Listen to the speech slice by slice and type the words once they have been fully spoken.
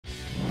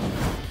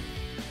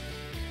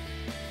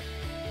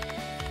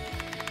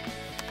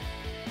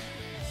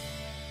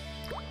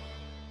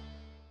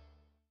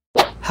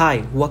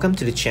Hi, welcome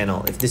to the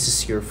channel. If this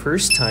is your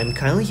first time,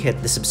 kindly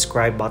hit the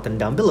subscribe button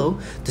down below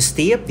to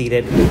stay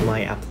updated with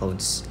my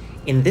uploads.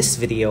 In this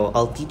video,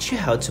 I'll teach you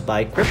how to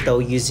buy crypto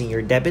using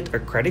your debit or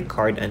credit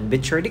card on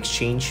BitYard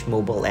Exchange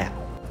mobile app.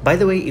 By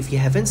the way, if you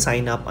haven't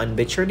signed up on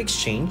BitYard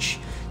Exchange,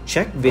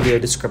 check video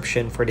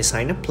description for the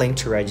sign up link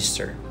to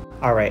register.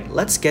 Alright,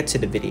 let's get to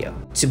the video.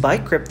 To buy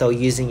crypto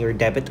using your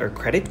debit or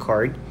credit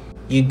card,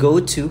 you go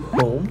to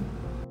Home,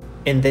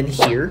 and then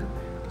here,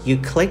 you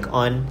click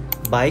on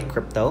Buy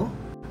Crypto.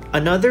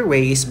 Another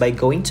way is by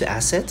going to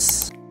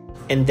Assets,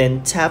 and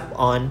then tap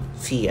on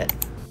Fiat.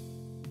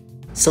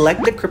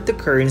 Select the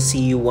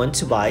cryptocurrency you want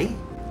to buy.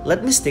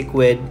 Let me stick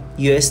with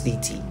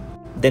USDT.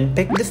 Then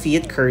pick the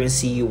fiat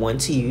currency you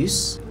want to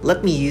use.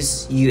 Let me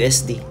use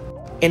USD.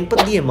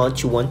 Input the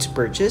amount you want to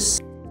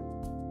purchase.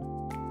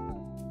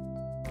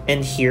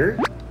 And here,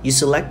 you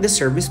select the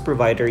service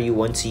provider you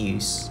want to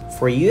use.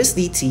 For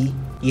USDT,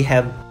 you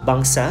have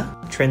Banxa,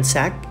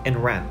 Transak and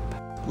Ramp.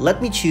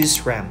 Let me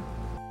choose Ramp.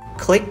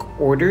 Click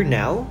Order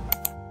Now,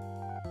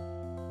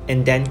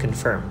 and then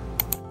Confirm.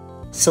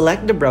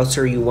 Select the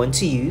browser you want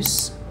to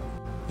use.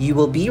 You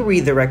will be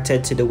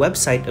redirected to the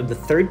website of the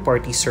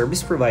third-party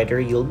service provider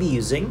you'll be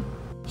using.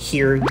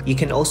 Here, you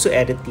can also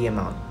edit the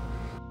amount.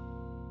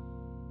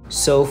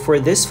 So for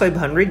this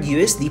 500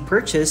 USD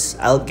purchase,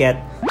 I'll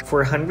get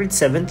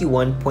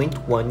 471.1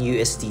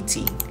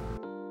 USDT.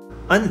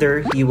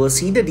 Under, you will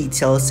see the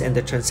details and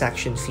the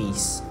transaction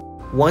fees.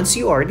 Once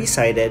you are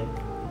decided,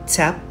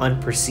 tap on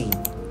Proceed.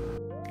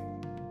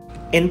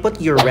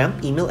 Input your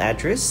Ramp email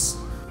address.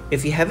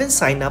 If you haven't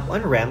signed up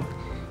on Ramp,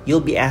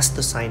 you'll be asked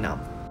to sign up.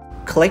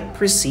 Click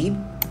Proceed.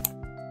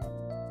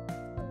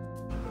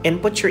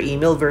 Input your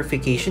email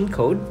verification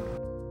code.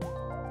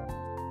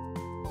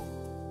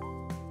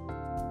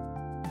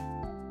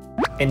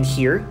 And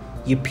here,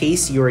 you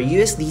paste your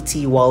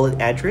USDT wallet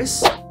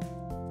address.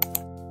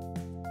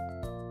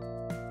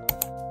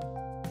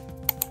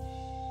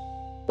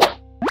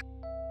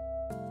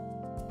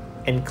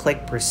 And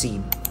click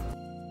Proceed.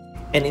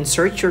 And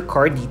insert your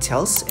card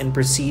details and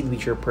proceed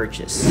with your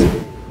purchase.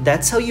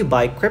 That's how you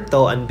buy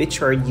crypto on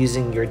BitYard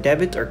using your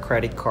debit or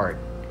credit card.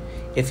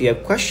 If you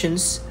have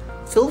questions,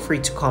 feel free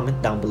to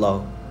comment down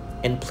below.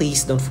 And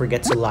please don't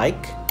forget to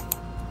like,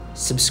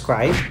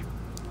 subscribe,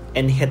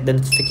 and hit the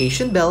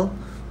notification bell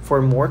for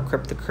more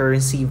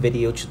cryptocurrency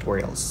video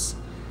tutorials.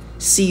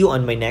 See you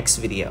on my next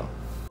video.